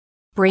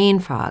brain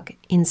fog,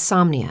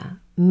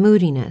 insomnia,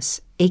 moodiness,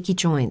 achy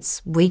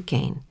joints, weight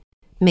gain.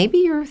 Maybe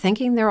you're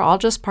thinking they're all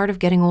just part of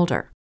getting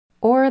older,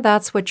 or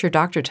that's what your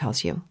doctor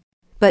tells you.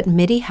 But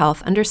MIDI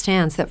Health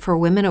understands that for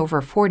women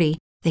over 40,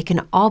 they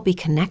can all be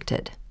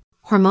connected.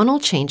 Hormonal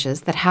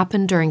changes that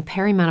happen during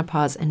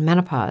perimenopause and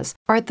menopause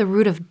are at the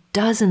root of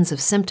dozens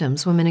of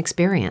symptoms women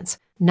experience,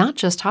 not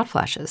just hot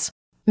flashes.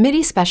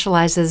 MIDI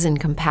specializes in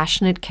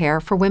compassionate care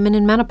for women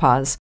in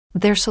menopause.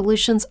 Their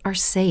solutions are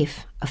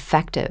safe,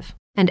 effective,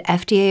 and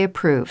FDA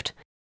approved.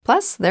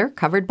 Plus, they're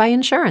covered by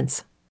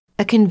insurance.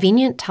 A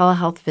convenient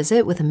telehealth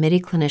visit with a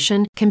MIDI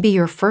clinician can be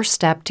your first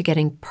step to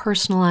getting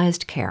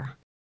personalized care.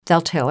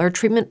 They'll tailor a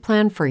treatment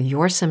plan for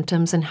your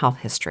symptoms and health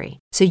history,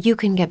 so you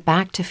can get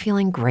back to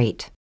feeling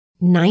great.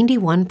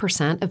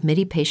 91% of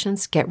MIDI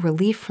patients get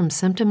relief from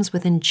symptoms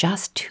within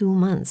just 2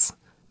 months.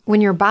 When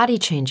your body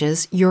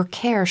changes, your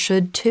care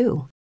should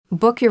too.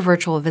 Book your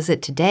virtual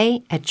visit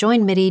today at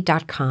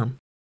joinmidi.com.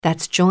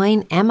 That's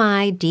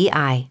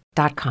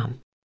joinmidi.com.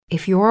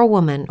 If you're a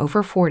woman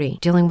over 40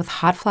 dealing with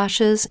hot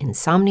flashes,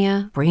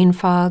 insomnia, brain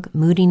fog,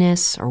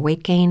 moodiness, or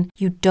weight gain,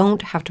 you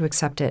don't have to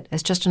accept it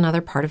as just another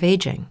part of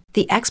aging.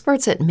 The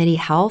experts at MIDI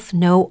Health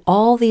know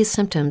all these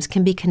symptoms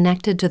can be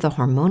connected to the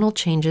hormonal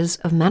changes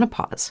of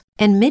menopause,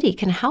 and MIDI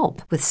can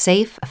help with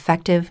safe,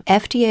 effective,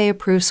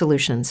 FDA-approved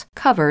solutions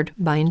covered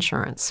by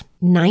insurance.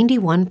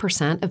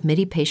 91% of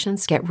MIDI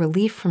patients get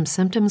relief from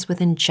symptoms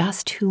within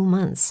just 2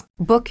 months.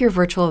 Book your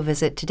virtual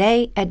visit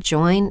today at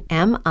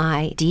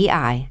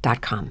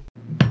joinmidi.com.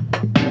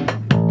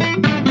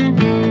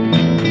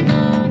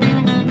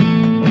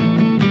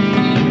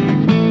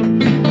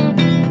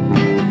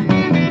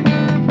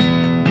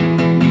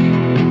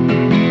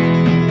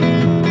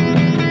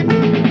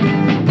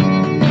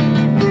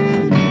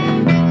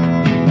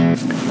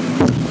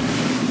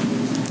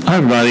 Hi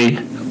everybody,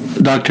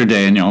 Dr.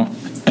 Daniel,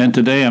 and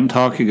today I'm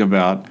talking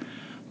about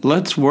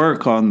let's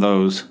work on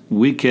those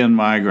weekend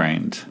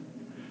migraines.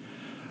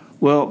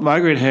 Well,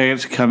 migraine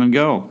headaches come and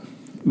go.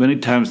 Many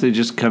times they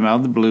just come out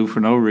of the blue for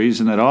no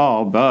reason at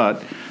all,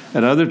 but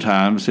at other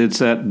times it's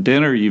that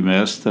dinner you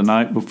missed the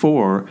night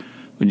before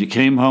when you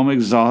came home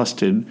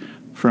exhausted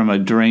from a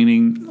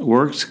draining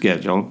work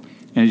schedule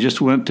and you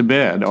just went to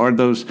bed, or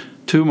those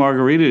 2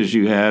 margaritas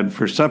you had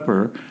for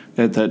supper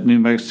at that New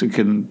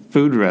Mexican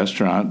food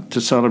restaurant to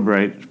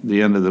celebrate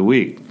the end of the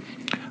week.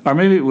 Or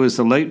maybe it was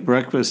the late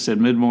breakfast and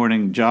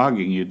mid-morning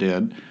jogging you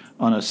did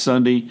on a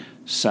Sunday,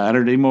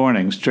 Saturday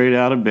morning straight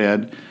out of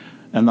bed,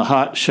 and the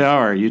hot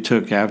shower you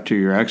took after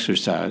your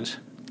exercise.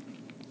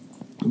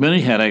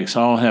 Many headaches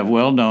all have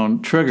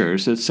well-known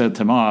triggers that set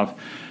them off,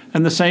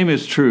 and the same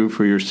is true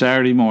for your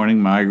Saturday morning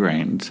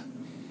migraines.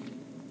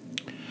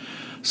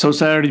 So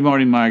Saturday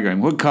morning migraine,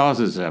 what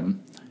causes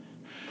them?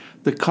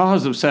 The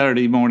cause of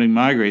Saturday morning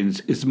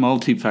migraines is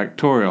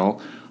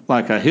multifactorial,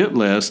 like a hit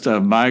list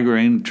of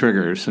migraine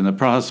triggers, and the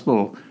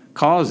possible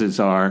causes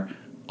are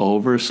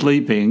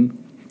oversleeping,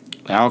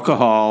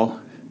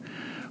 alcohol,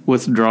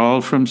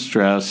 withdrawal from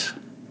stress,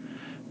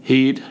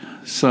 heat,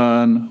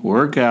 sun,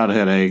 workout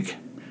headache,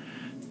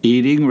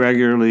 eating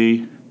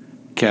regularly,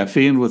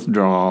 caffeine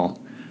withdrawal,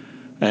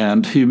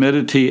 and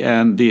humidity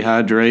and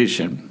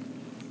dehydration.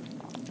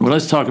 Well,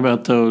 let's talk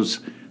about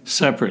those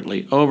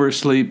separately.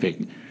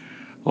 Oversleeping.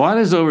 Why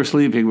does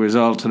oversleeping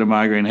result in a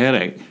migraine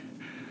headache?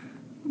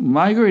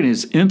 Migraine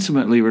is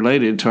intimately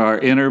related to our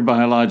inner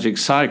biologic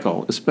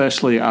cycle,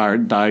 especially our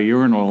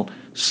diurnal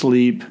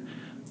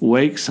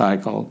sleep-wake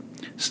cycle.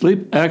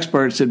 Sleep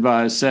experts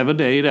advise 7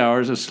 to 8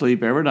 hours of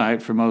sleep every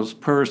night for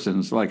most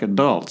persons, like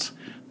adults,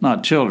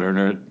 not children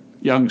or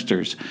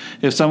youngsters.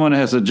 If someone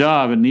has a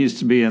job and needs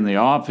to be in the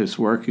office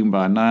working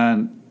by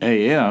 9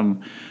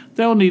 a.m.,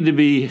 they'll need to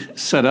be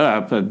set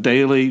up a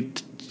daily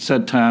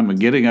set time of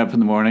getting up in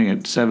the morning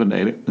at 7 to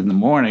 8 in the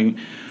morning,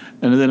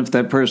 and then if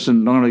that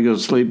person normally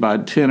goes to sleep by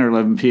 10 or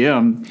 11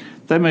 p.m.,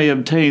 they may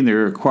obtain the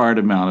required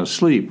amount of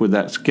sleep with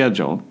that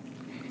schedule.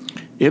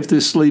 If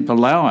this sleep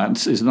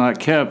allowance is not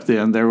kept,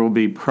 then there will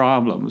be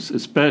problems,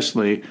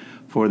 especially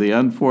for the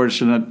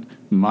unfortunate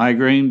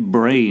migraine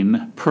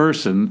brain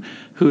person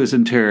who has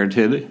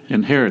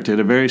inherited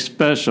a very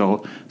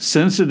special,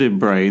 sensitive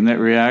brain that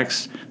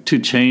reacts to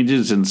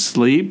changes in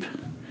sleep,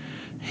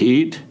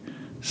 heat,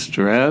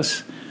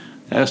 stress,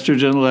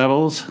 estrogen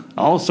levels,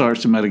 all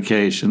sorts of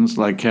medications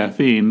like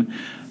caffeine,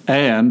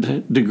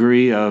 and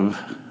degree of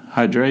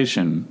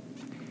hydration.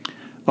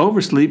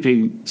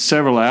 Oversleeping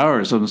several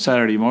hours on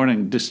Saturday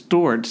morning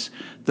distorts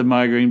the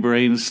migraine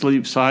brain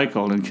sleep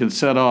cycle and can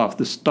set off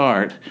the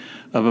start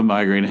of a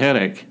migraine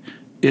headache.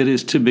 It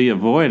is to be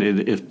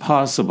avoided if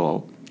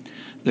possible.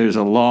 There's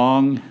a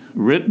long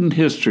written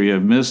history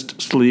of missed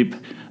sleep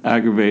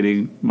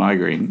aggravating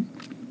migraine.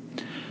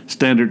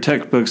 Standard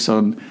textbooks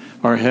on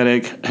our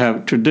headache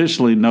have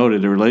traditionally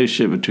noted a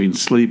relationship between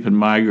sleep and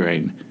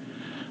migraine.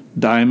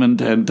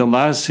 Diamond and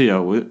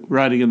Dalasio,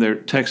 writing in their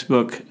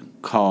textbook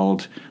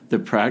called The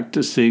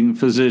Practicing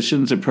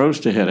Physician's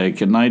Approach to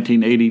Headache in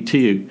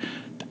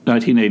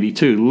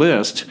 1982,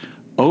 list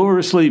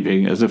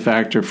oversleeping as a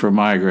factor for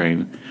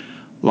migraine.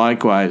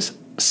 Likewise,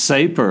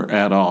 Saper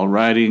et al.,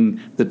 writing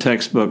the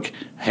textbook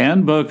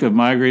Handbook of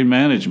Migraine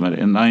Management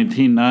in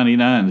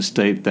 1999,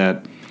 state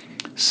that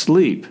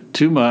sleep,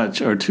 too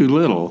much or too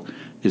little,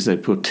 is a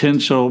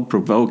potential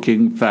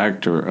provoking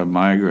factor of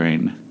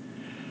migraine.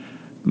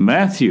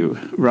 Matthew,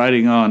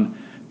 writing on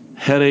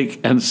headache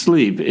and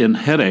sleep in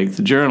Headache,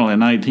 the journal in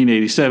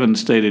 1987,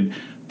 stated,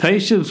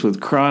 patients with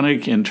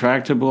chronic,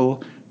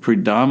 intractable,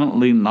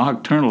 predominantly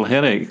nocturnal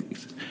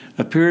headaches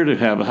appear to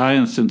have a high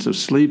incidence of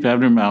sleep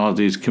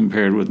abnormalities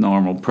compared with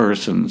normal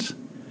persons.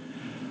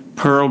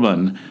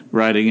 Perlman,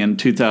 writing in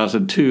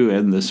 2002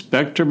 in The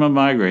Spectrum of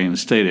Migraine,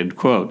 stated,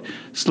 quote,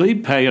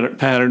 sleep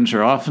patterns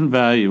are often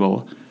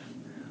variable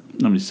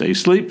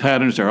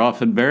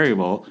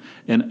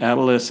in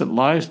adolescent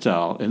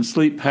lifestyle, and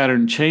sleep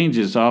pattern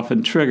changes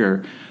often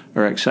trigger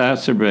or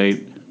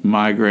exacerbate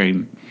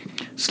migraine.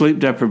 Sleep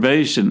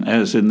deprivation,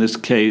 as in this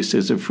case,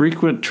 is a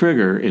frequent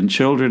trigger in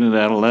children and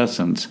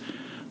adolescents.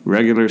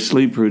 Regular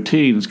sleep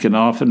routines can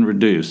often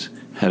reduce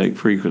headache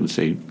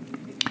frequency.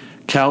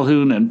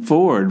 Calhoun and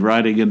Ford,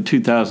 writing in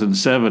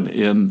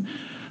 2007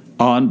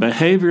 on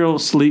behavioral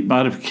sleep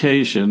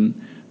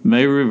modification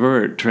may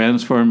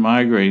transform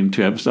migraine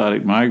to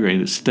episodic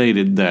migraine,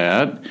 stated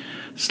that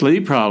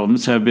sleep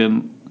problems have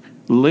been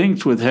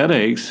linked with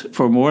headaches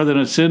for more than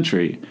a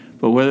century,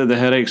 but whether the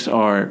headaches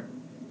are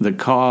the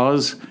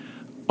cause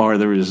or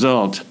the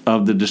result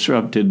of the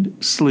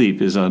disrupted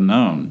sleep is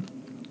unknown.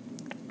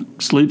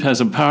 Sleep has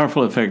a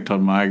powerful effect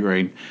on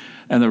migraine,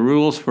 and the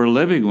rules for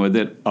living with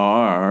it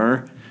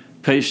are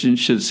patients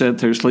should set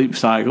their sleep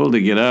cycle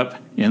to get up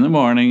in the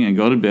morning and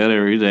go to bed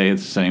every day at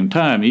the same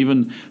time,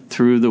 even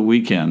through the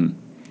weekend.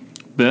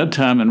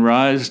 Bedtime and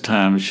rise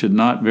time should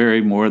not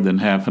vary more than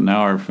half an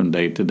hour from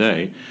day to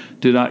day.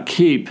 Do not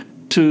keep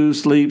two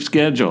sleep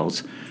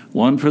schedules,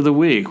 one for the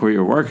week where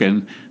you're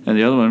working and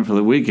the other one for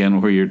the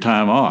weekend where you're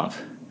time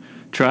off.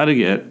 Try to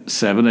get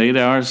 7 to 8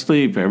 hours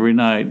sleep every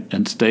night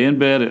and stay in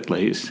bed at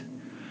least,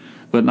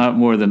 but not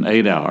more than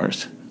 8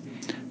 hours.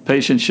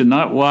 Patients should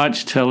not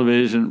watch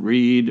television,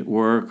 read,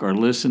 work, or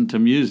listen to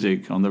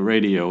music on the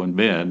radio in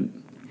bed.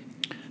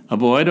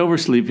 Avoid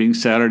oversleeping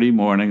Saturday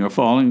morning or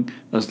falling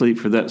asleep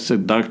for that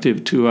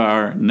seductive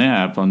 2-hour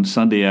nap on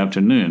Sunday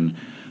afternoon.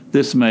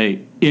 This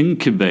may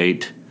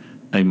incubate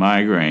a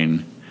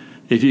migraine.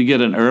 If you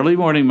get an early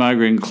morning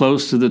migraine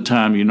close to the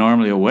time you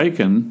normally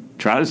awaken,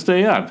 try to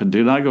stay up and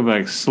do not go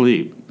back to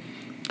sleep.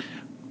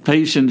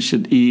 Patients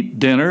should eat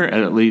dinner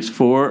at least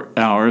 4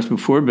 hours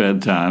before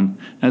bedtime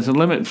and to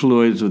limit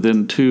fluids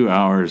within 2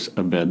 hours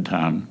of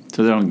bedtime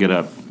so they don't get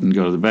up and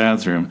go to the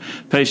bathroom.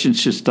 Patients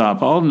should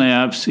stop all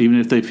naps, even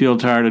if they feel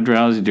tired or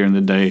drowsy during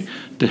the day,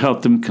 to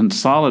help them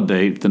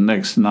consolidate the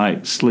next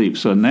night's sleep.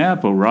 So a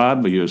nap will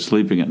rob you of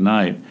sleeping at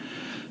night.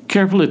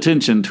 Careful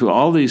attention to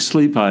all these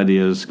sleep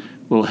ideas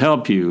will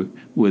help you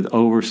with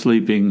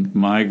oversleeping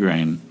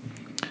migraine.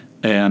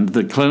 And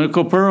the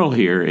clinical pearl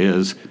here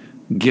is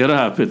get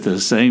up at the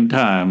same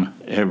time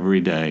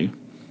every day.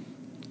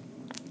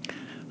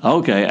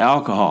 Okay,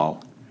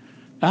 alcohol.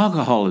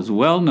 Alcohol is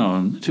well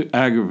known to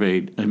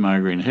aggravate a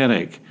migraine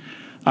headache.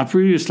 I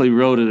previously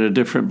wrote in a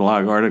different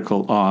blog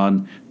article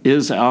on,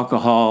 is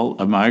alcohol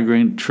a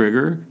migraine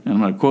trigger? And I'm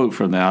going to quote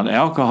from that.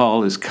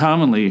 Alcohol is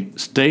commonly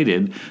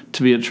stated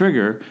to be a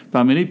trigger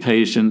by many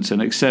patients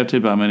and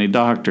accepted by many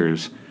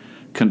doctors.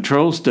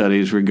 Control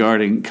studies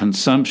regarding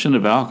consumption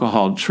of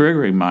alcohol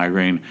triggering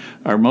migraine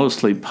are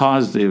mostly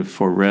positive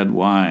for red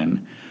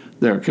wine.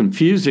 There are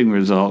confusing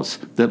results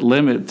that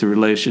limit the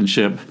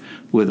relationship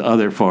with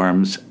other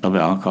forms of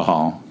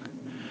alcohol.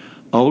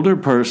 Older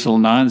personal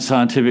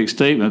non-scientific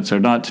statements are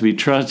not to be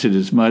trusted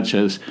as much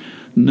as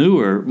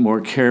newer, more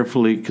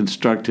carefully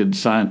constructed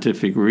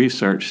scientific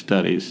research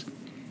studies.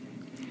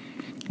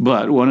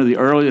 But one of the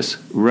earliest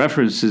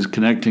references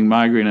connecting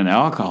migraine and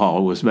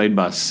alcohol was made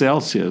by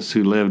Celsius,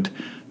 who lived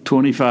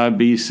 25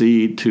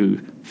 BC to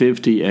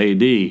 50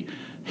 AD.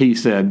 He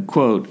said,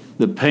 quote,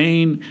 the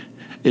pain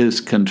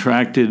is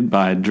contracted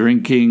by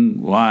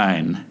drinking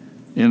wine,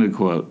 end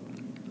quote.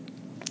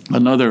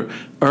 Another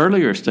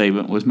earlier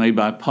statement was made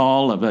by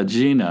Paul of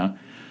Aegina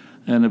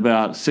in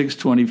about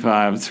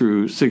 625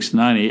 through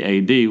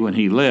 690 AD when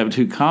he lived,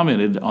 who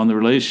commented on the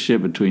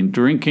relationship between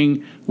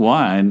drinking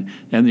wine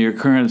and the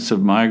occurrence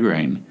of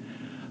migraine.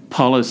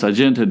 Paulus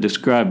Aegina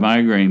described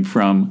migraine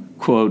from,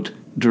 quote,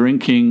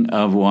 drinking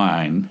of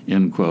wine,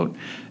 end quote.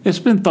 It's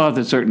been thought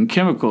that certain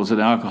chemicals in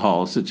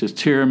alcohol, such as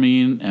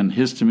tyramine and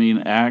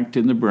histamine, act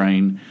in the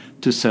brain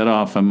to set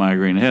off a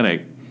migraine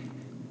headache.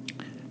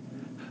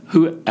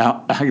 Who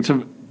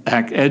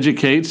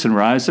educates and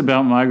writes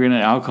about migraine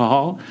and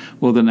alcohol?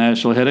 Well, the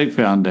National Headache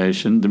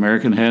Foundation, the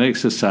American Headache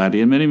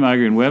Society, and many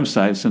migraine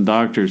websites and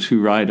doctors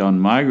who write on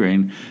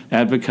migraine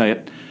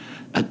advocate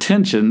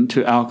attention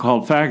to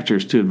alcohol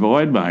factors to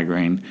avoid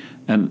migraine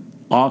and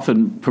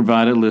often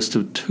provide a list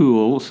of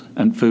tools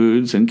and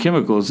foods and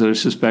chemicals that are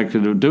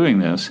suspected of doing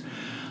this.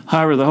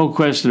 However, the whole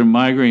question of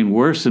migraine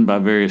worsened by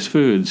various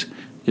foods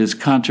is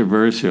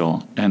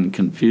controversial and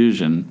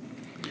confusion.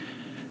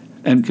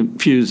 and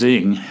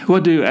confusing.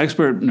 What do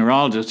expert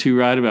neurologists who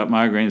write about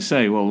migraines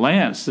say? Well,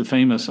 Lance, the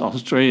famous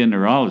Australian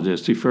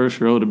neurologist who first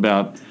wrote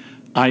about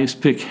ice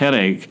pick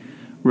headache,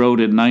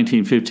 wrote in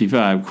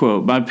 1955,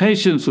 quote, "My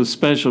patients with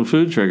special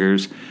food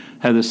triggers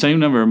have the same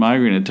number of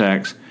migraine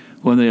attacks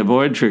when they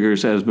avoid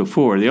triggers as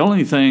before. The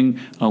only thing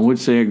on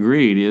which they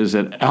agreed is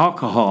that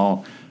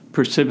alcohol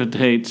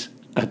precipitates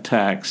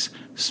attacks,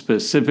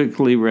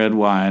 specifically red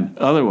wine.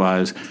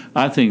 Otherwise,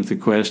 I think the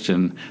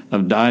question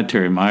of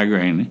dietary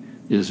migraine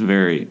is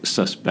very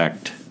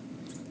suspect."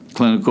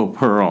 Clinical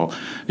Pearl.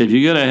 If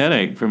you get a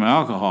headache from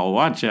alcohol,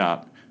 watch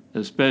out,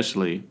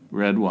 especially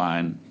red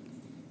wine.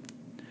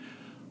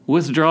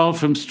 Withdrawal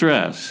from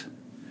stress.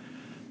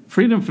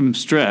 Freedom from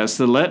stress,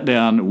 the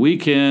letdown,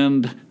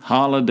 weekend,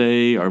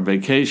 holiday, or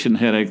vacation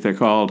headache, they're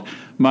called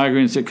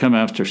migraines that come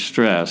after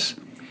stress.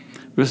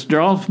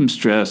 Withdrawal from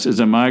stress is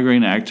a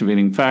migraine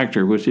activating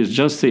factor, which is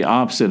just the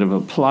opposite of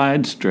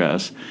applied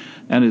stress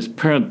and is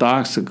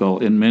paradoxical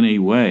in many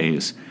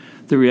ways.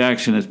 The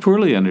reaction is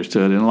poorly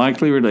understood and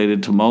likely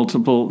related to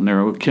multiple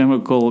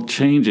neurochemical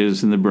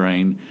changes in the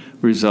brain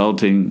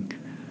resulting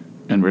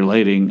and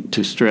relating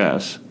to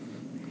stress.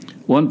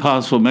 One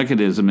possible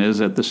mechanism is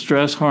that the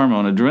stress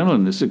hormone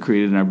adrenaline is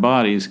secreted in our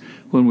bodies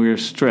when we are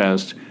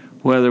stressed,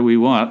 whether we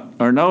want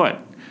or know it.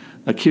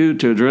 A cue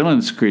to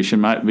adrenaline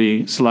secretion might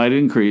be slight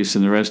increase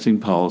in the resting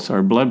pulse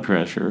or blood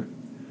pressure.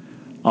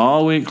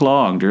 All week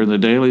long, during the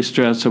daily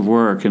stress of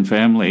work and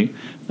family,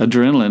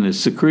 adrenaline is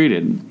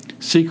secreted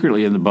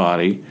secretly in the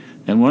body,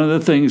 and one of the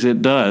things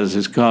it does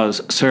is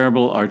cause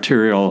cerebral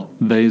arterial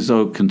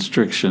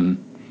vasoconstriction.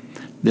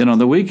 Then on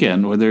the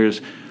weekend, when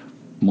there's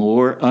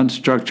more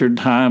unstructured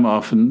time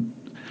often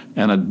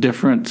and a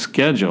different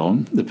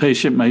schedule, the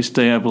patient may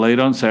stay up late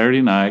on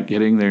Saturday night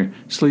getting their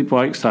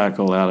sleep-wake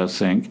cycle out of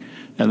sync,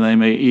 and they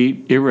may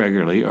eat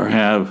irregularly or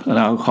have an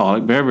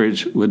alcoholic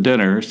beverage with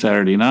dinner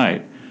Saturday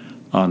night.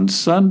 On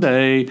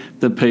Sunday,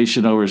 the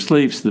patient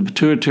oversleeps. The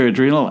pituitary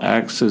adrenal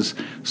axis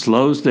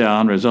slows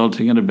down,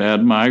 resulting in a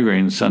bad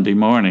migraine Sunday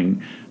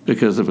morning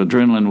because of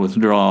adrenaline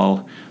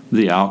withdrawal,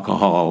 the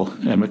alcohol,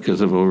 and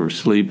because of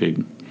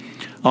oversleeping.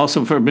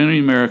 Also, for many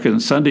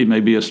Americans, Sunday may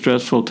be a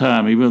stressful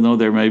time, even though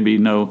there may be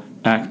no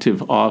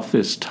active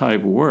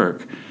office-type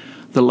work.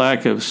 The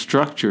lack of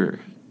structure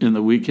in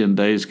the weekend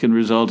days can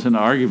result in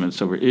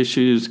arguments over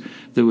issues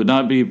that would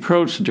not be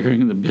approached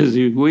during the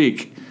busy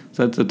week.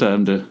 So that's the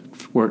time to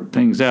work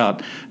things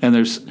out. And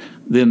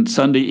then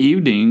Sunday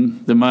evening,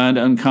 the mind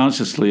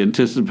unconsciously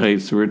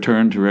anticipates the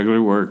return to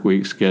regular work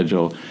week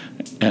schedule,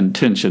 and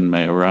tension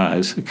may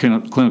arise. A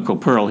clinical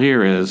pearl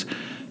here is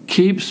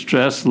keep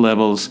stress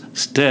levels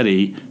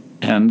steady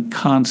and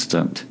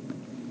constant.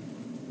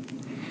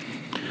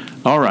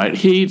 All right,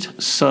 heat,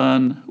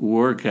 sun,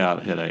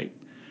 workout headache.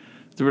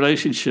 The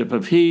relationship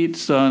of heat,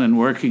 sun, and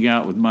working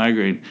out with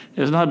migraine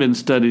has not been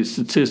studied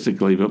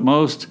statistically, but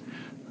most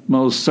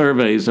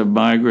surveys of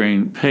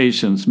migraine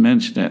patients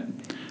mention it.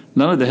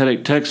 None of the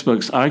headache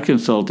textbooks I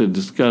consulted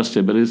discussed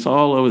it, but it's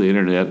all over the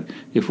internet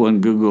if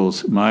one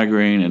Googles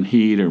migraine and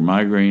heat or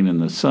migraine and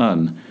the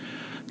sun.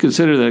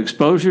 Consider that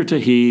exposure to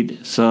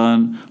heat,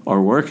 sun,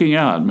 or working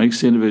out makes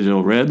the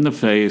individual red in the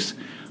face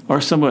or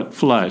somewhat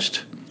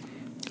flushed.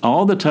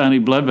 All the tiny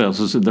blood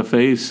vessels in the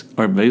face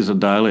are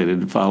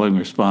vasodilated following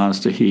response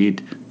to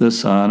heat, the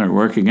sun, or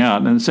working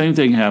out, and the same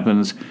thing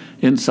happens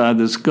inside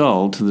the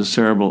skull to the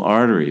cerebral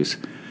arteries.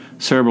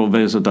 Cerebral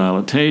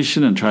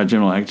vasodilatation and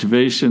trigeminal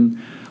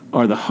activation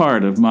are the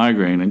heart of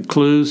migraine and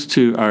clues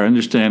to our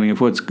understanding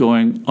of what's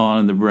going on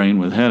in the brain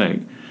with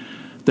headache.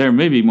 There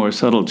may be more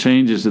subtle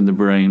changes in the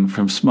brain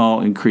from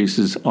small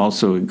increases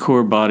also in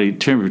core body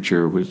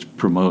temperature, which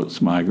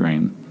promotes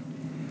migraine.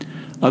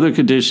 Other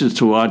conditions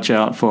to watch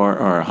out for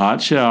are a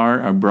hot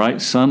shower, a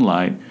bright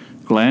sunlight,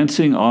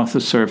 glancing off the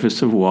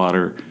surface of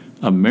water,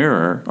 a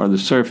mirror, or the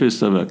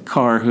surface of a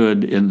car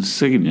hood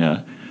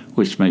insignia,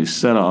 which may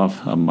set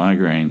off a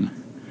migraine.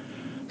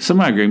 Some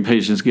migraine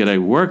patients get a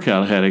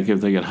workout headache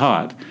if they get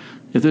hot.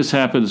 If this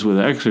happens with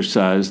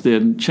exercise,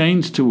 then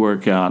change to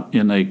workout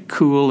in a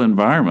cool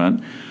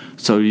environment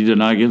so you do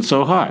not get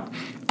so hot.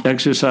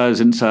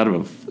 Exercise inside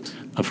of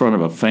a front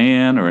of a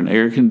fan or an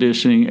air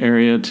conditioning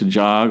area, to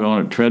jog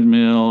on a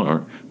treadmill,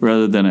 or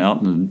rather than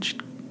out in the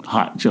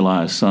hot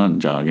July sun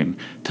jogging.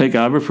 Take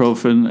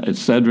ibuprofen,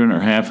 Excedrin,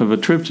 or half of a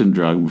trypsin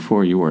drug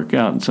before you work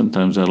out, and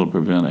sometimes that'll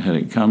prevent a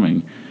headache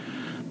coming.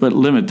 But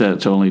limit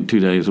that to only 2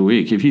 days a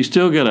week. If you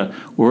still get a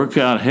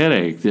workout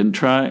headache, then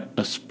try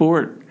a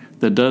sport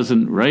that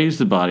doesn't raise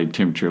the body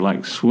temperature,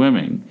 like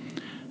swimming.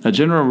 A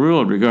general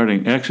rule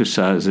regarding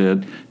exercise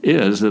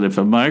is that if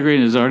a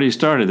migraine has already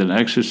started, then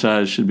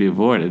exercise should be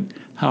avoided.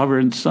 However,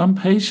 in some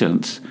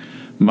patients,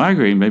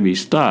 migraine may be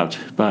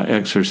stopped by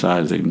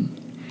exercising.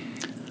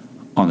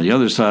 On the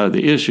other side of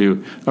the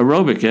issue,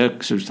 aerobic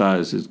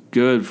exercise is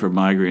good for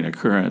migraine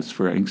occurrence,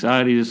 for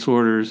anxiety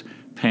disorders,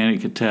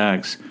 panic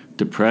attacks,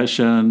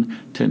 depression,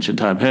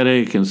 tension-type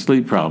headache, and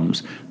sleep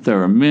problems.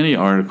 There are many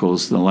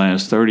articles in the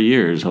last 30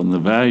 years on the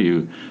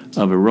value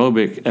of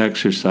aerobic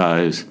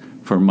exercise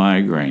for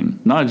migraine.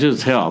 Not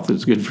just health,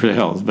 it's good for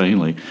health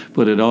mainly,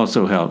 but it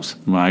also helps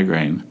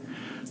migraine.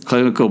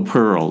 Clinical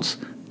pearls.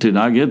 Do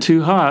not get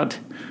too hot.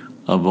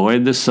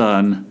 Avoid the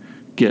sun.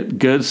 Get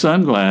good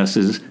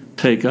sunglasses.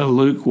 Take a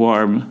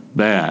lukewarm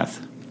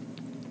bath.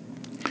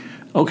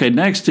 Okay,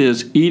 next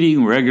is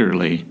eating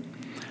regularly.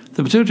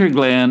 The pituitary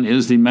gland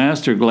is the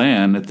master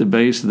gland at the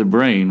base of the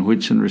brain,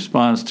 which in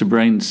response to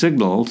brain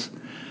signals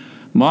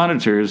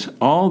monitors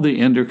all the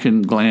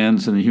endocrine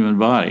glands in the human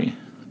body.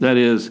 That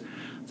is,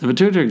 the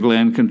pituitary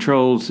gland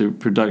controls the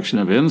production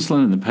of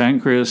insulin in the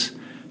pancreas,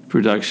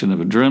 production of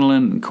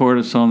adrenaline and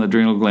cortisol in the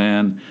adrenal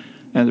gland,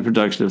 and the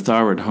production of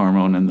thyroid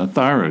hormone in the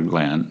thyroid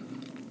gland.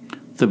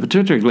 The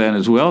pituitary gland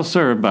is well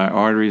served by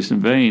arteries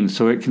and veins,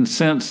 so it can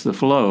sense the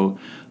flow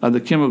of the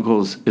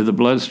chemicals in the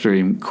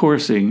bloodstream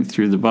coursing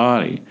through the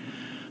body.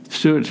 The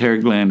pituitary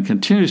gland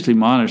continuously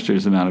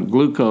monitors the amount of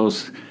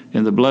glucose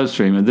in the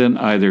bloodstream and then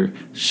either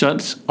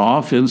shuts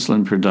off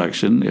insulin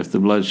production if the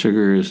blood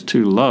sugar is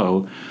too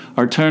low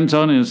or turns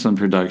on insulin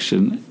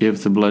production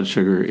if the blood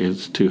sugar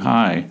is too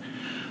high.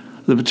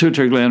 The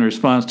pituitary gland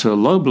responds to a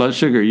low blood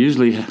sugar,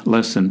 usually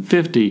less than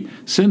 50,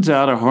 sends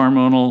out a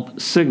hormonal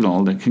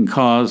signal that can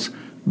cause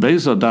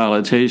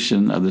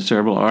vasodilatation of the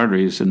cerebral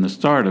arteries and the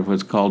start of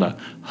what's called a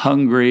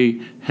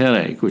hungry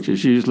headache, which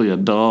is usually a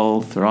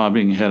dull,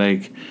 throbbing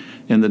headache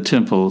in the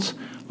temples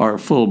or a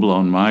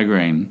full-blown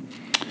migraine.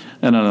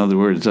 And in other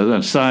words, the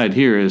aside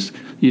here is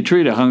you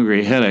treat a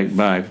hungry headache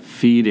by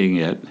feeding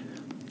it.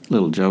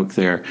 Little joke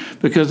there.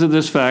 Because of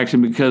this fact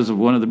and because of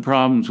one of the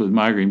problems with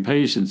migraine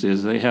patients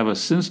is they have a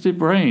sensitive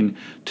brain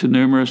to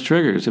numerous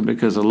triggers. And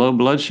because a low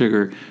blood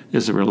sugar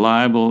is a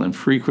reliable and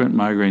frequent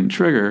migraine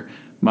trigger,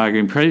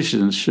 migraine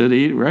patients should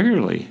eat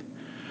regularly.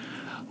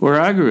 Where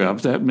I grew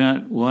up, that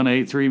meant one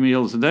ate 3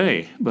 meals a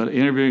day. But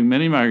interviewing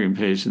many migraine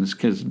patients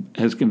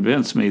has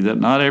convinced me that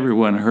not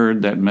everyone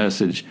heard that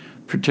message,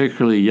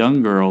 particularly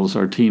young girls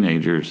or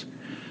teenagers.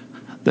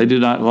 They do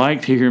not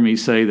like to hear me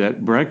say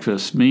that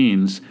breakfast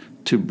means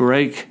to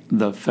break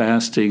the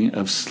fasting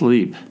of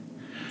sleep.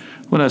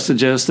 When I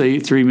suggest they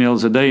eat 3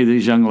 meals a day,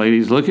 these young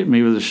ladies look at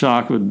me with a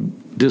shock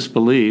of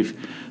disbelief,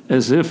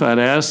 as if I'd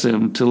asked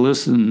them to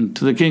listen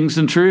to the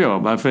Kingston Trio,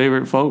 my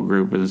favorite folk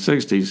group in the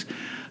 60s.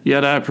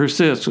 Yet I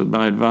persist with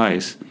my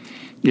advice.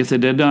 If they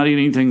did not eat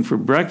anything for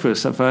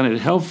breakfast, I find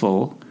it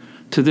helpful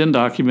to then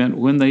document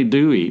when they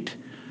do eat.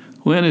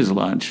 When is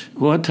lunch?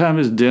 What time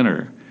is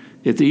dinner?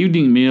 If the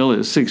evening meal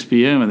is 6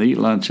 p.m. and they eat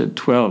lunch at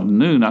 12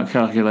 noon, I'll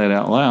calculate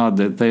out loud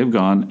that they've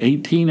gone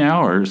 18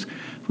 hours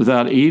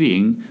without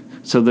eating,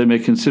 so they may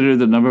consider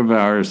the number of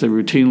hours they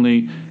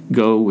routinely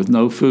go with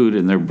no food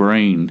in their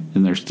brain,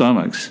 in their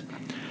stomachs.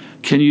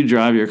 Can you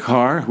drive your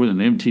car with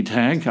an empty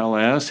tank? I'll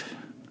ask.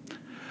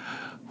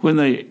 When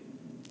they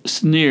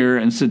sneer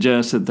and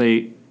suggest that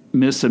they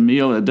miss a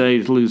meal a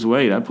day to lose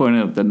weight, I point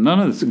out that none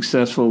of the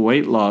successful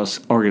weight loss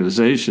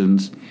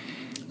organizations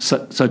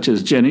such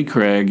as Jenny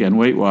Craig and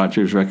Weight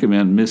Watchers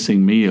recommend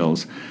missing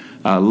meals.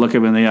 Look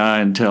them in the eye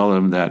and tell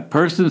them that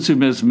persons who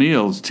miss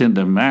meals tend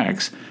to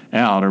max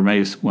out, or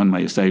one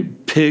may say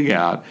pig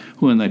out,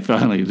 when they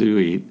finally do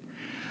eat.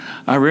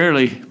 I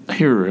rarely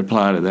hear a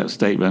reply to that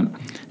statement.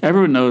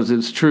 Everyone knows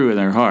it's true in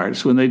their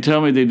hearts. When they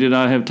tell me they do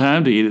not have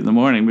time to eat in the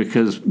morning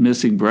because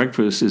missing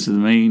breakfast is the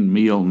main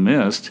meal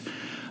missed,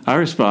 I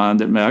respond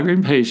that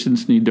migraine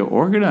patients need to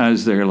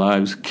organize their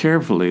lives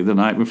carefully the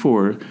night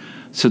before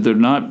so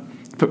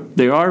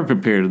they are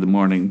prepared in the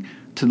morning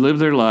to live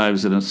their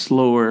lives in a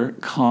slower,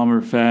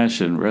 calmer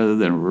fashion rather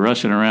than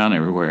rushing around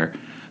everywhere.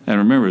 And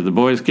remember, the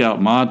Boy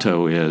Scout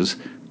motto is,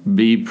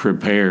 be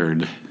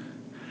prepared.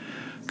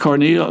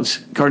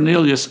 Cornelius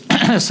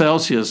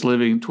Celsius,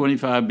 living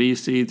 25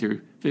 BC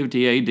through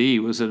 50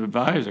 AD, was an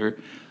advisor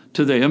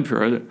to the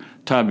emperor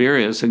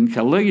Tiberius and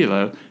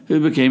Caligula, who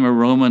became a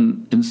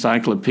Roman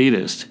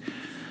encyclopedist.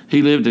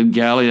 He lived in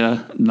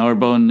Gallia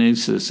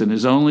Narbonensis, and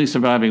his only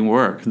surviving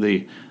work,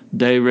 the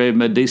De Re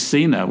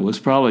Medicina, was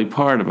probably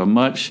part of a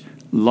much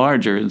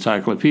larger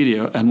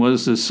encyclopedia and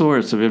was the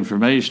source of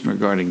information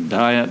regarding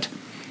diet,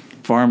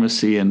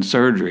 pharmacy, and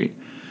surgery.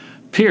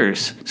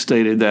 Pierce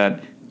stated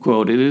that,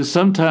 quote, "It is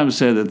sometimes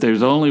said that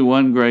there's only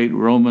one great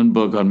Roman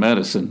book on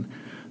medicine,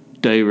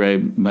 De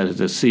Re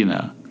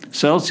Medicina."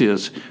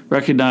 Celsius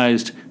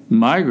recognized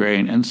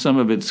migraine and some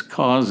of its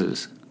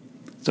causes.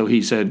 So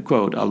he said,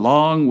 quote, "A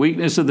long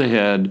weakness of the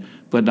head,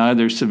 but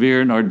neither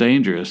severe nor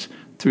dangerous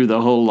through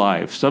the whole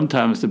life.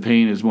 Sometimes the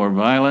pain is more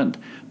violent,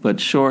 but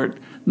short,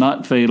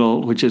 not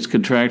fatal, which is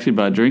contracted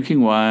by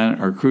drinking wine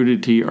or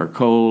crudity or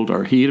cold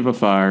or heat of a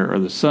fire or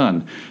the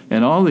sun.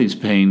 And all these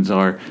pains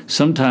are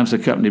sometimes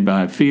accompanied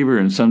by a fever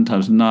and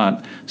sometimes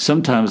not.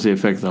 Sometimes they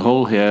affect the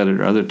whole head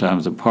and other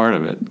times a part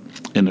of it."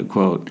 End of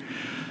quote.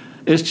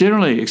 It's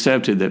generally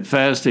accepted that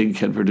fasting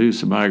can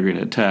produce a migraine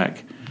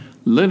attack.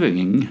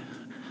 Living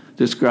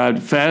described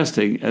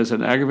fasting as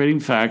an aggravating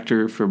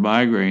factor for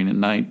migraine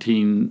in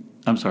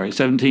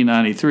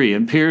 1793,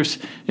 and Pierce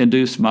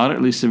induced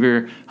moderately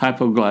severe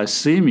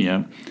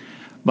hypoglycemia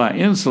by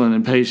insulin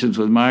in patients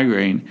with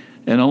migraine,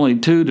 and only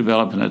 2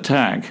 developed an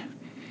attack.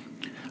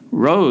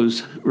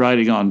 Rose,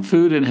 writing on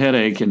Food and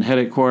Headache in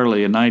Headache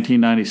Quarterly in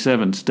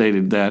 1997,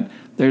 stated that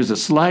there's a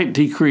slight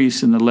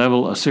decrease in the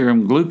level of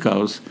serum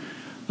glucose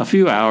a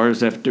few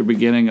hours after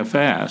beginning a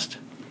fast.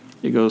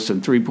 It goes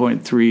from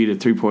 3.3 to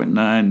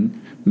 3.9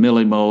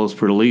 millimoles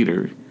per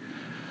liter.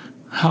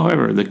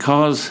 However,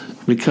 because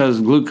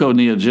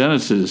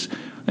gluconeogenesis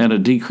and a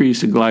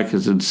decrease in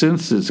glycogen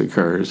synthesis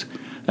occurs,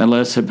 and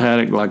less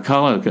hepatic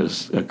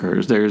glycolysis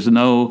occurs, there is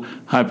no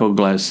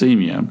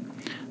hypoglycemia.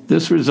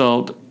 This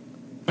result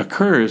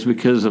occurs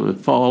because of a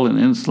fall in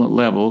insulin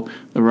level,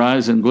 the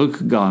rise in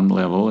glucagon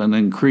level, and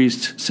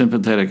increased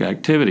sympathetic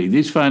activity.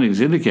 These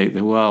findings indicate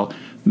that while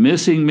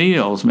missing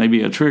meals may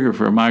be a trigger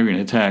for migraine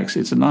attacks,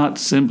 it's not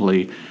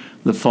simply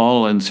the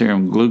fall in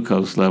serum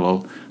glucose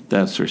level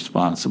that's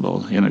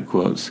responsible, end of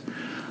quotes.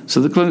 So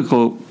the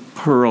clinical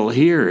pearl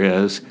here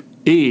is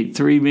eat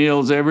 3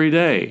 meals every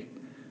day.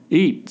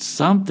 Eat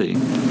something.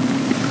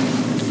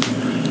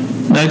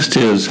 Next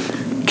is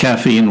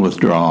caffeine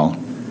withdrawal.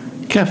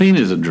 Caffeine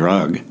is a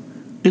drug.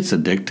 It's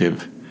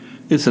addictive.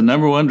 It's the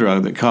number one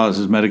drug that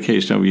causes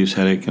medication overuse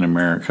headache in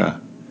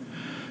America.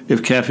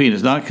 If caffeine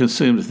is not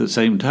consumed at the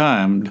same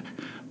time,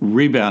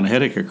 rebound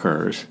headache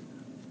occurs.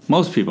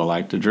 Most people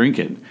like to drink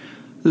it.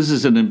 This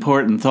is an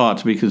important thought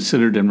to be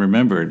considered and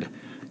remembered.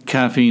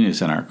 Caffeine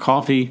is in our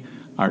coffee,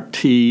 our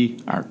tea,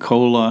 our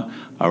cola,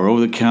 our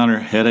over-the-counter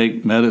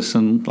headache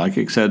medicine like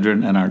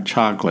Excedrin, and our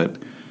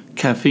chocolate.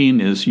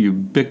 Caffeine is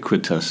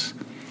ubiquitous.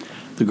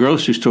 The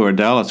grocery store in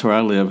Dallas, where I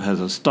live, has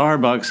a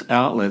Starbucks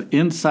outlet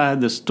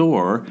inside the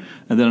store,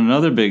 and then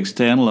another big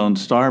standalone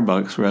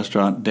Starbucks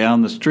restaurant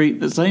down the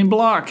street, the same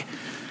block.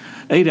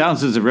 8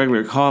 ounces of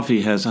regular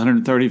coffee has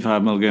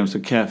 135 milligrams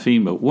of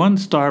caffeine, but one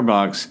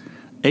Starbucks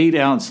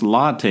 8-ounce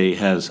latte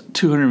has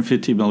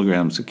 250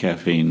 milligrams of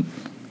caffeine.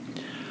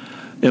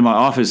 In my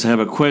office, I have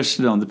a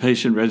question on the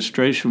patient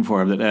registration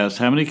form that asks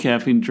how many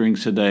caffeine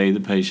drinks a day the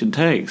patient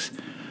takes.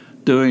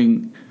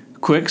 Doing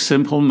quick,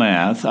 simple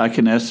math, I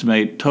can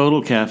estimate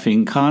total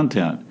caffeine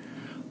content.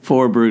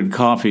 4 brewed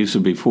coffees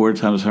would be 4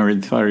 times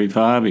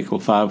 135 equal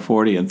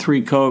 540, and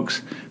 3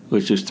 Cokes,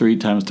 which is 3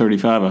 times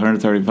 35,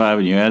 135,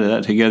 and you add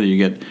that together, you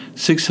get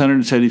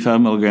 675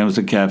 milligrams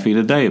of caffeine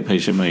a day, a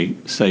patient may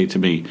say to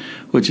me,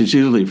 which is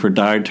usually for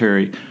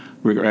dietary,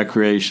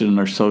 recreation,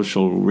 or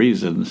social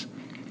reasons.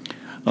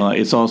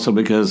 It's also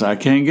because I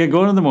can't get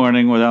going in the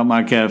morning without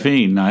my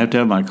caffeine. I have to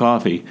have my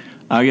coffee.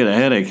 I get a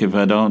headache if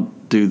I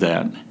don't do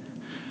that.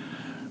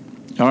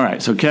 All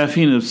right, so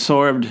caffeine is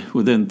absorbed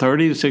within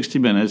 30 to 60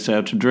 minutes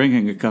after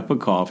drinking a cup of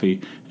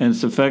coffee, and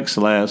its effects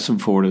last from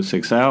 4 to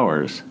 6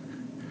 hours.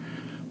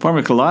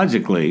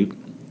 Pharmacologically,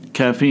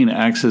 caffeine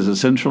acts as a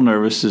central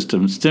nervous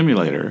system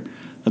stimulator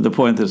at the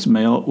point that's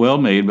well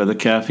made by the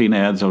caffeine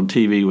ads on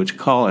TV, which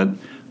call it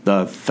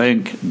the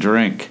think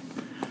drink.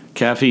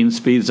 Caffeine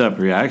speeds up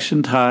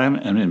reaction time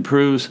and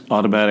improves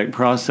automatic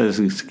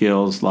processing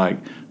skills like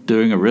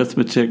doing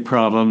arithmetic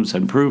problems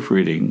and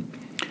proofreading,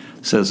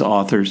 says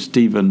author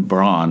Stephen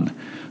Braun.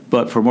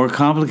 But for more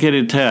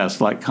complicated tasks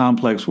like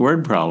complex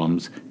word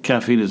problems,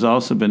 caffeine has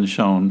also been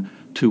shown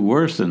to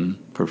worsen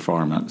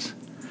performance.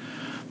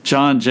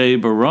 John J.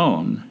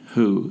 Barone,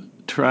 who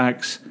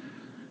tracks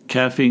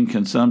caffeine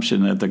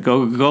consumption at the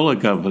Coca-Cola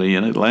Company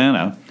in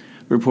Atlanta,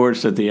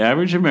 reports that the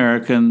average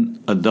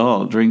American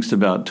adult drinks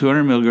about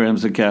 200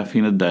 milligrams of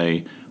caffeine a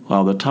day,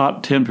 while the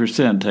top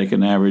 10% take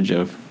an average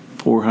of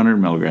 400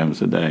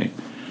 milligrams a day.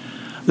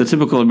 The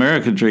typical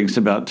American drinks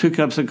about 2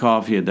 cups of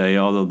coffee a day,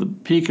 although the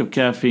peak of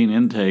caffeine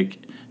intake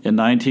in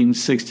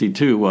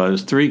 1962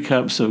 was 3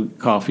 cups of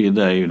coffee a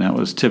day, and that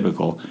was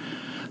typical.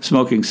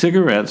 Smoking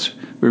cigarettes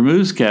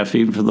removes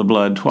caffeine from the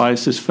blood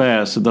twice as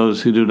fast as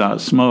those who do not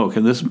smoke,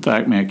 and this, in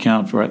fact, may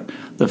account for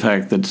the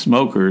fact that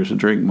smokers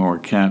drink more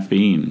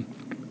caffeine.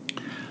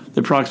 The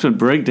approximate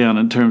breakdown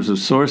in terms of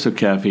source of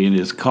caffeine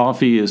is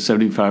coffee is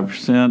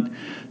 75%,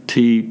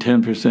 tea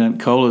 10%,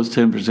 cola is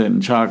 10%,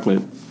 and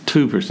chocolate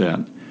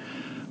 2%.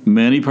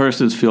 Many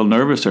persons feel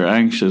nervous or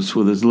anxious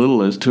with as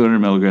little as 200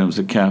 milligrams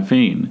of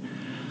caffeine.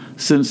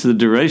 Since the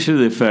duration of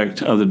the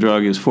effect of the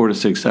drug is 4 to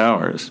 6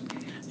 hours,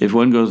 if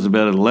one goes to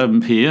bed at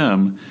 11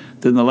 p.m.,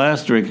 then the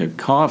last drink of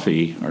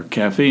coffee or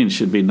caffeine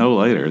should be no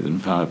later than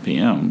 5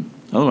 p.m.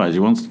 Otherwise,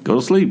 you won't go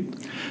to sleep.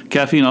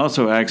 Caffeine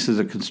also acts as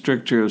a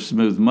constrictor of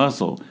smooth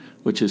muscle,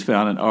 which is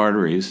found in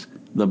arteries,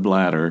 the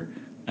bladder,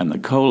 and the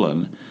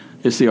colon.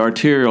 It's the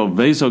arterial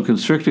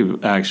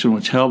vasoconstrictive action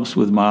which helps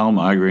with mild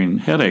migraine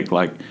headache,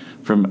 like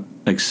from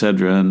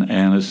Excedrin,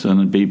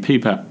 Anacin, and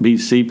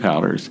BC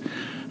powders.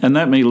 And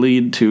that may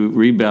lead to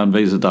rebound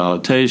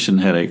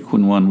vasodilatation headache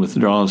when one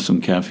withdraws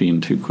some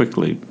caffeine too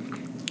quickly.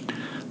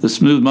 The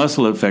smooth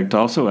muscle effect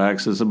also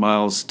acts as a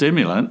mild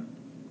stimulant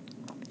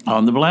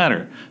on the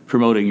bladder,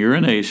 promoting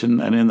urination,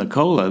 and in the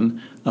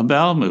colon, a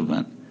bowel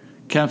movement.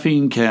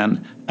 Caffeine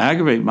can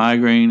aggravate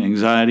migraine,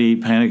 anxiety,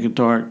 panic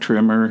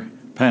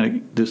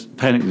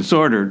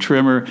disorder,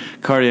 tremor,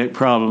 cardiac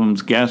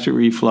problems, gastric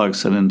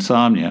reflux, and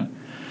insomnia.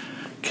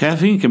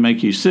 Caffeine can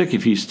make you sick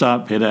if you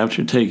stop it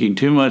after taking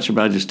too much or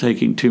by just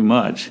taking too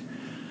much.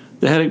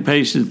 The headache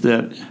patients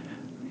that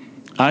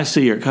I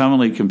see are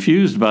commonly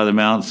confused by the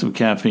amounts of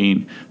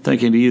caffeine,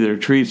 thinking it either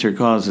treats or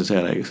causes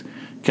headaches.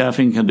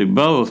 Caffeine can do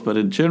both, but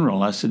in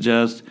general, I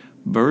suggest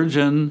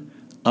virgin,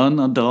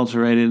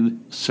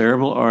 unadulterated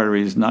cerebral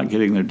arteries not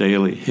getting their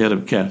daily hit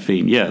of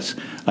caffeine. Yes,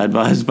 I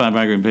advise my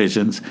migraine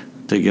patients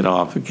to get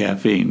off of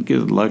caffeine.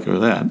 Good luck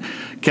with that.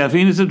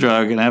 Caffeine is a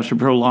drug, and after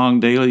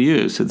prolonged daily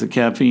use, if the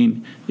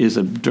caffeine is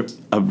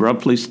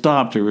abruptly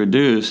stopped or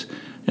reduced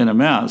in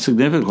amount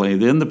significantly,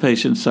 then the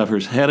patient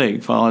suffers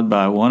headache followed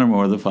by one or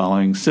more of the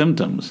following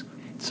symptoms.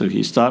 So if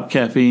you stop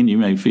caffeine, you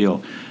may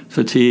feel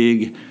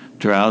fatigue,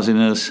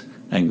 drowsiness,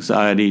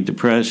 anxiety,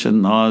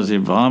 depression, nausea,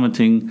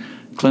 vomiting,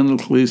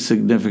 clinically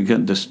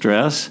significant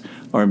distress,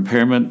 or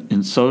impairment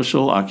in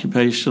social,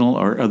 occupational,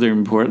 or other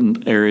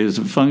important areas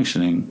of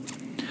functioning.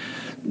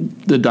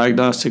 The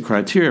diagnostic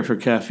criteria for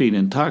caffeine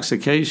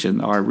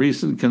intoxication are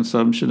recent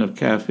consumption of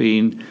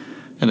caffeine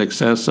in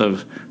excess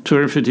of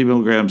 250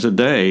 milligrams a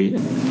day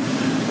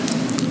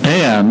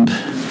and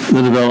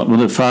the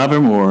development of 5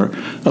 or more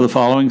of the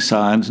following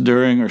signs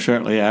during or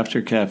shortly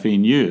after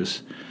caffeine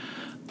use.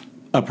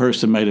 A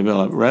person may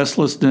develop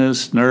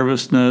restlessness,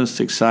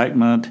 nervousness,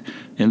 excitement,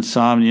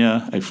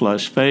 insomnia, a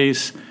flushed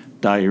face,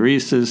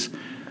 diuresis,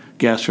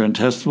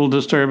 gastrointestinal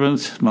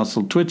disturbance,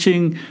 muscle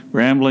twitching,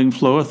 rambling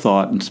flow of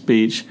thought and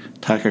speech,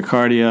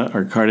 tachycardia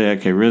or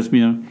cardiac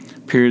arrhythmia,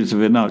 periods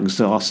of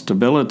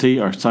inexhaustibility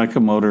or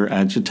psychomotor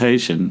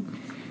agitation.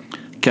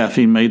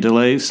 Caffeine may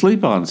delay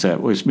sleep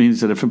onset, which means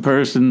that if a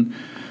person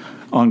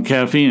on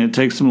caffeine, it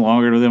takes them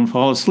longer to then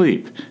fall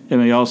asleep. It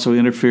may also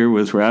interfere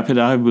with rapid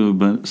eye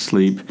movement,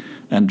 sleep,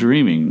 and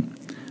dreaming.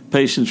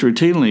 Patients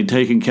routinely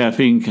taking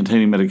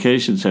caffeine-containing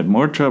medications have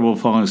more trouble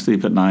falling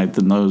asleep at night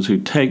than those who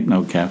take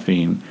no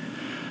caffeine.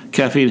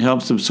 Caffeine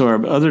helps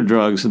absorb other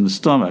drugs in the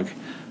stomach,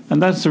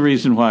 and that's the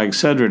reason why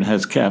Excedrin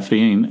has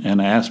caffeine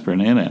and aspirin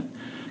in it.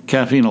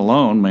 Caffeine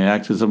alone may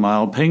act as a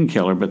mild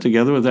painkiller, but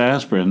together with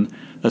aspirin,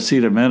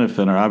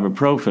 acetaminophen or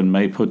ibuprofen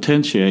may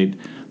potentiate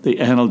the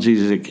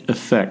analgesic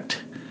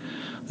effect.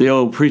 The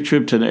old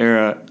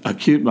pre-triptan-era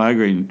acute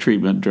migraine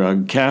treatment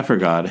drug,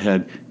 Cafragot,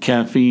 had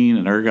caffeine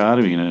and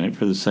ergotamine in it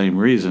for the same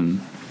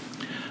reason.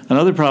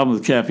 Another problem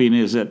with caffeine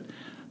is that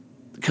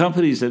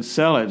companies that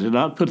sell it do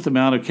not put the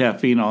amount of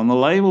caffeine on the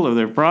label of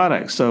their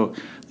products, so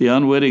the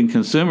unwitting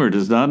consumer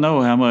does not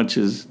know how much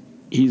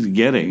he's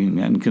getting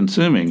and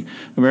consuming.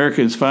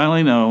 Americans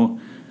finally know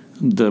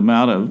the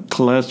amount of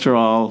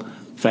cholesterol,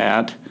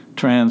 fat,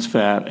 trans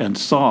fat, and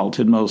salt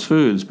in most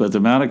foods, but the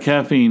amount of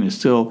caffeine is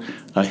still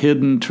a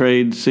hidden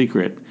trade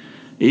secret.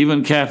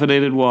 Even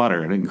caffeinated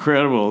water, and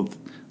incredible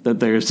that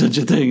there is such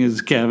a thing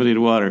as caffeinated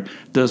water,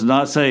 does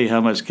not say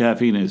how much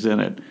caffeine is in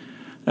it.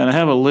 And I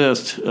have a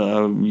list.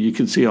 You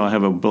can see I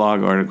have a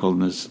blog article in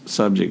this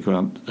subject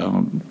about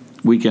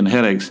weekend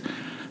headaches.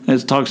 And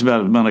it talks about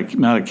the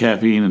amount of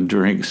caffeine in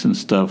drinks and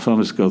stuff. I'll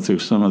just go through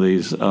some of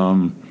these.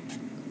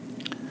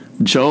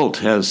 Jolt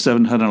has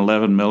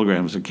 711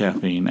 milligrams of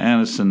caffeine.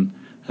 Anacin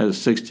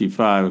has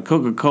 65.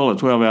 Coca-Cola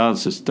 12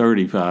 ounces,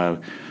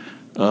 35.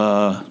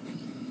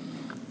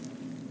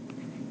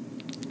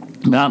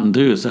 Mountain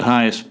Dew is the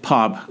highest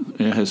pop.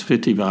 It has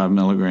 55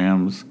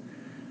 milligrams.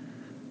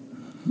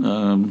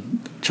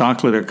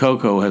 Chocolate or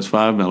cocoa has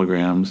 5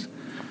 milligrams.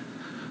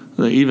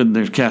 Even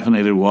there's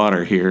caffeinated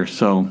water here.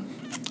 So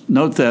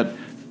note that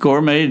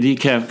gourmet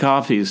decaf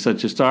coffees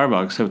such as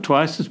Starbucks have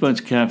twice as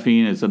much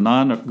caffeine as the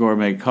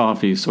non-gourmet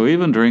coffees, so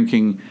even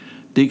drinking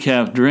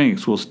decaf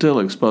drinks will still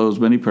expose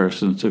many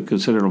persons to a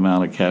considerable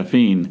amount of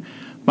caffeine.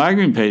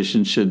 Migraine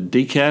patients should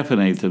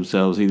decaffeinate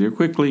themselves either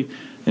quickly,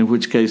 in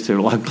which case they're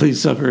likely to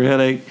suffer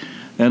headache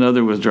and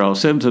other withdrawal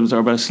symptoms,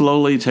 or by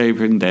slowly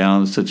tapering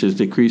down, such as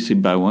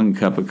decreasing by 1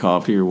 cup of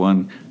coffee or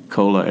 1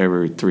 cola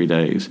every 3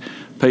 days.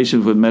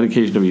 Patients with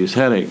medication-induced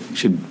headache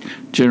should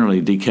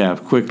generally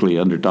decaf quickly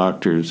under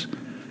doctors'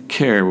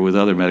 care with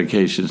other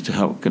medications to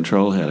help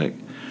control headache.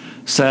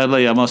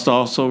 Sadly, I must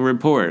also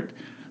report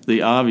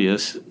the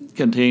obvious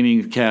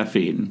containing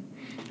caffeine.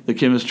 The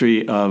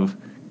chemistry of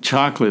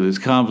chocolate is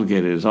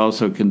complicated. It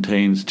also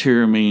contains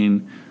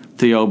tyramine,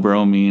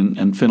 theobromine,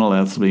 and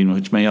phenylethylamine,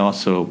 which may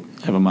also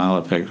have a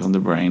mild effect on the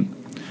brain.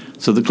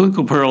 So the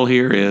clinical pearl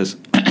here is,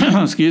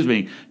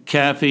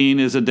 caffeine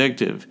is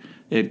addictive.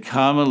 It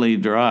commonly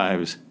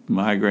drives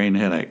migraine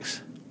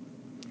headaches.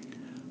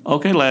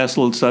 Okay, last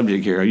little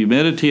subject here,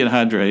 humidity and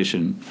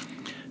hydration.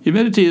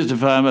 Humidity is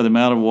defined by the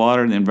amount of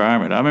water in the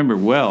environment. I remember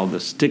well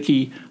the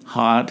sticky,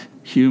 hot,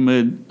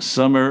 humid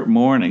summer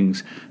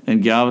mornings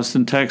in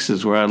Galveston,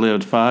 Texas, where I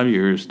lived 5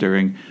 years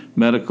during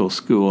medical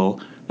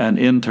school and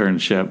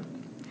internship.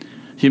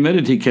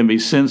 Humidity can be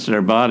sensed in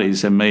our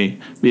bodies and may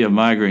be a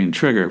migraine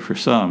trigger for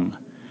some.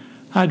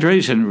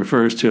 Hydration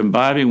refers to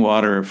imbibing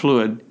water or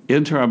fluid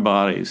into our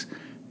bodies.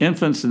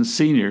 Infants and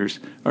seniors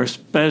are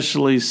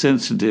especially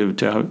sensitive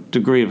to a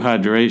degree of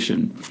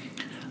hydration.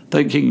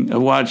 Thinking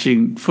of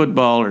watching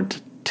football or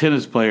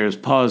tennis players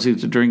pausing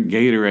to drink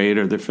Gatorade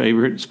or their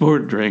favorite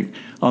sport drink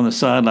on the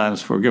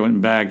sidelines before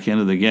going back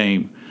into the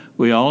game.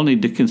 We all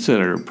need to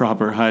consider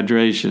proper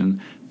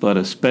hydration, but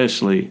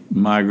especially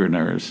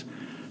migraineurs.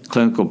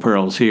 Clinical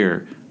pearls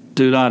here.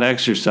 do not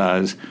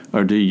exercise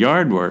or do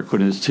yard work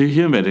when it's too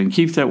humid, and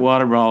keep that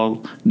water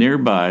bottle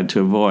nearby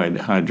to avoid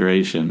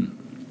hydration.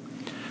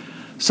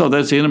 So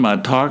that's the end of my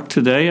talk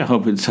today. I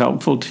hope it's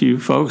helpful to you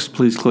folks.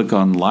 Please click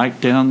on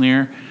like down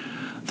there.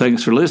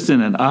 Thanks for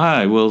listening, and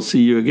I will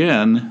see you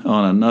again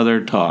on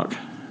another talk.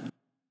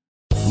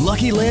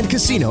 Lucky Land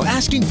Casino,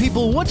 asking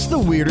people, what's the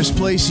weirdest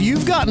place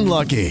you've gotten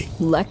lucky?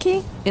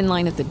 Lucky? In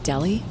line at the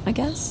deli, I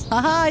guess?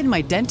 Aha, in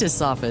my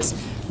dentist's office.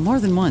 More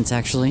than once,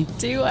 actually.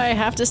 Do I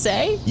have to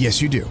say?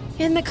 Yes, you do.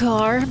 In the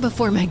car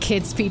before my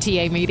kids'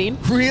 PTA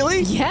meeting.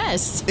 Really?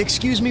 Yes.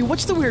 Excuse me,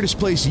 what's the weirdest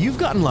place you've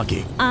gotten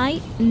lucky?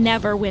 I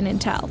never win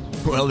and tell.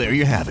 Well, there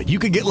you have it. You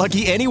can get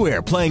lucky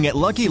anywhere, playing at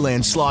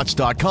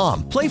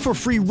LuckyLandSlots.com. Play for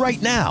free right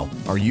now.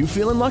 Are you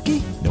feeling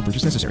lucky? No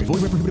purchase necessary.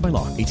 Void where prohibited by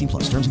law. 18+.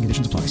 Terms and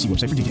conditions apply. See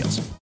website for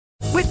details.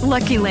 With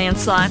Lucky Land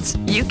Slots,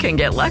 you can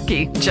get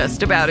lucky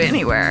just about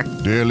anywhere.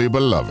 Dearly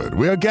beloved,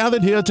 we are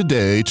gathered here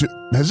today to...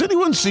 Has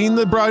anyone seen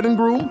the bride and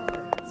groom?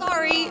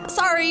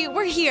 Sorry,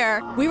 we're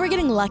here. We were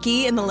getting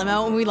lucky in the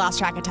limo and we lost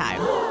track of time.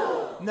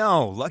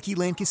 No, Lucky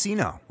Land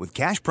Casino, with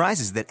cash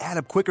prizes that add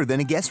up quicker than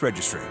a guest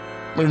registry.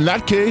 In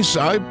that case,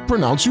 I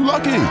pronounce you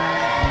lucky.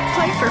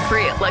 Play for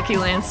free at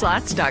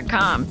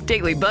LuckyLandSlots.com.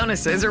 Daily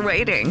bonuses are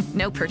waiting.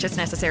 No purchase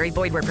necessary.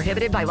 Void where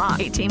prohibited by law.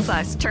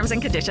 18+. Terms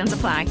and conditions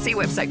apply. See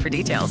website for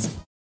details.